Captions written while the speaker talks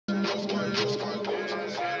Alright,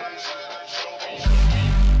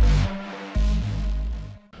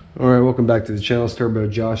 welcome back to the channel. It's Turbo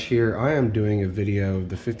Josh here. I am doing a video of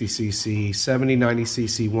the 50cc, 70,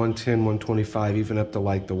 90cc, 110, 125, even up to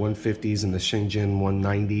like the 150s and the Shenzhen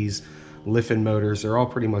 190s Liffin motors. They're all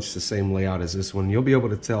pretty much the same layout as this one. You'll be able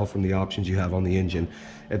to tell from the options you have on the engine.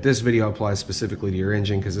 If this video applies specifically to your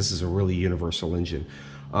engine, because this is a really universal engine.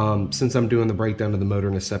 Since I'm doing the breakdown of the motor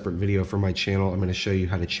in a separate video for my channel, I'm going to show you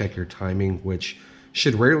how to check your timing, which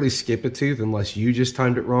should rarely skip a tooth unless you just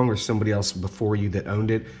timed it wrong or somebody else before you that owned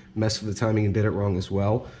it messed with the timing and did it wrong as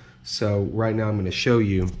well. So right now I'm going to show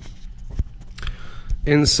you.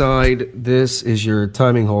 Inside this is your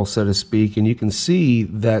timing hole, so to speak, and you can see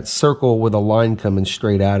that circle with a line coming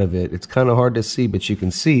straight out of it. It's kind of hard to see, but you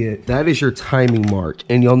can see it. That is your timing mark,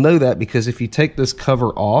 and you'll know that because if you take this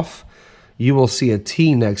cover off, you will see a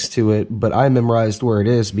T next to it, but I memorized where it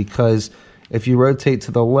is because if you rotate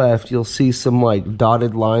to the left, you'll see some like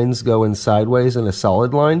dotted lines going sideways in a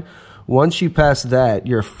solid line. Once you pass that,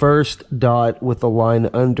 your first dot with the line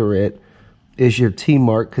under it is your T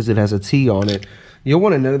mark because it has a T on it. You'll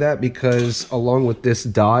want to know that because along with this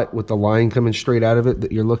dot with the line coming straight out of it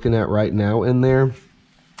that you're looking at right now in there.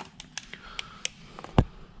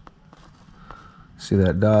 See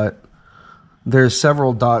that dot? There's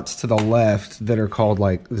several dots to the left that are called,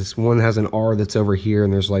 like, this one has an R that's over here,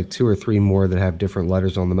 and there's like 2 or 3 more that have different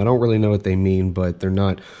letters on them. I don't really know what they mean, but they're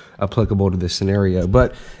not applicable to this scenario.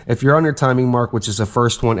 But if you're on your timing mark, which is the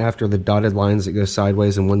first one after the dotted lines that go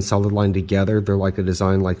sideways and one solid line together, they're like a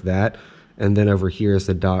design like that. And then over here is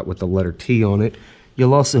the dot with the letter T on it.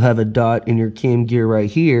 You'll also have a dot in your cam gear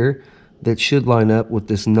right here that should line up with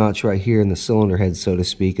this notch right here in the cylinder head, so to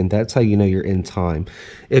speak, and that's how you know you're in time.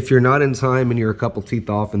 If you're not in time and you're a couple teeth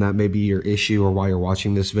off and that may be your issue or why you're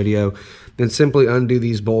watching this video, then simply undo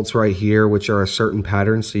these bolts right here, which are a certain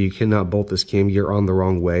pattern, so you cannot bolt this cam gear on the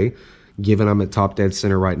wrong way. Given I'm at top dead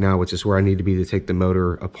center right now, which is where I need to be to take the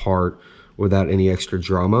motor apart without any extra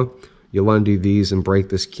drama, you'll undo these and break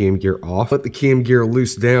this cam gear off. Let the cam gear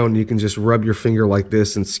loose down. You can just rub your finger like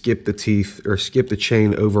this and skip the teeth or skip the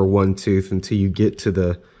chain over one tooth until you get to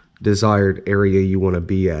the desired area you want to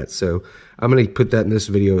be at. So I'm going to put that in this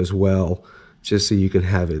video as well, just so you can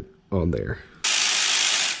have it on there.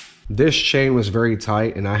 This chain was very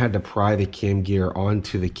tight and I had to pry the cam gear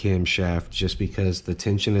onto the camshaft just because the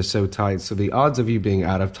tension is so tight. So the odds of you being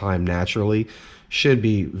out of time naturally should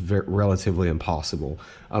be relatively impossible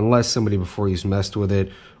unless somebody before you's messed with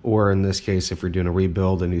it, or in this case if you're doing a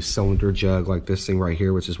rebuild, a new cylinder jug like this thing right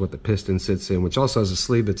here, which is what the piston sits in, which also has a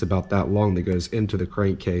sleeve that's about that long that goes into the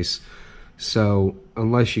crankcase. So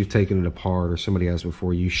unless you've taken it apart or somebody has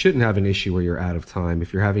before, you shouldn't have an issue where you're out of time.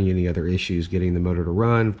 If you're having any other issues getting the motor to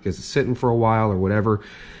run because it's sitting for a while or whatever,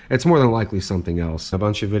 it's more than likely something else. A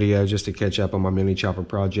bunch of videos just to catch up on my mini chopper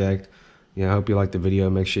project. Yeah, I hope you liked the video.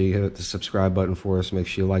 Make sure you hit the subscribe button for us. Make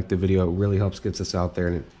sure you like the video. It really helps get us out there,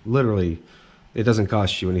 and it doesn't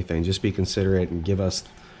cost you anything. Just be considerate and give us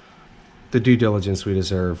the due diligence we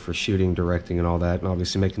deserve for shooting, directing, and all that, and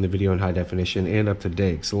obviously making the video in high definition and up to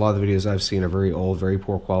date. Because a lot of the videos I've seen are very old, very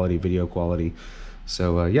poor quality video quality.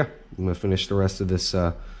 So yeah, I'm gonna finish the rest of this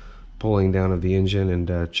pulling down of the engine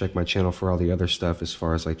and check my channel for all the other stuff as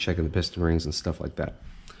far as like checking the piston rings and stuff like that.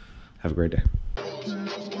 Have a great day.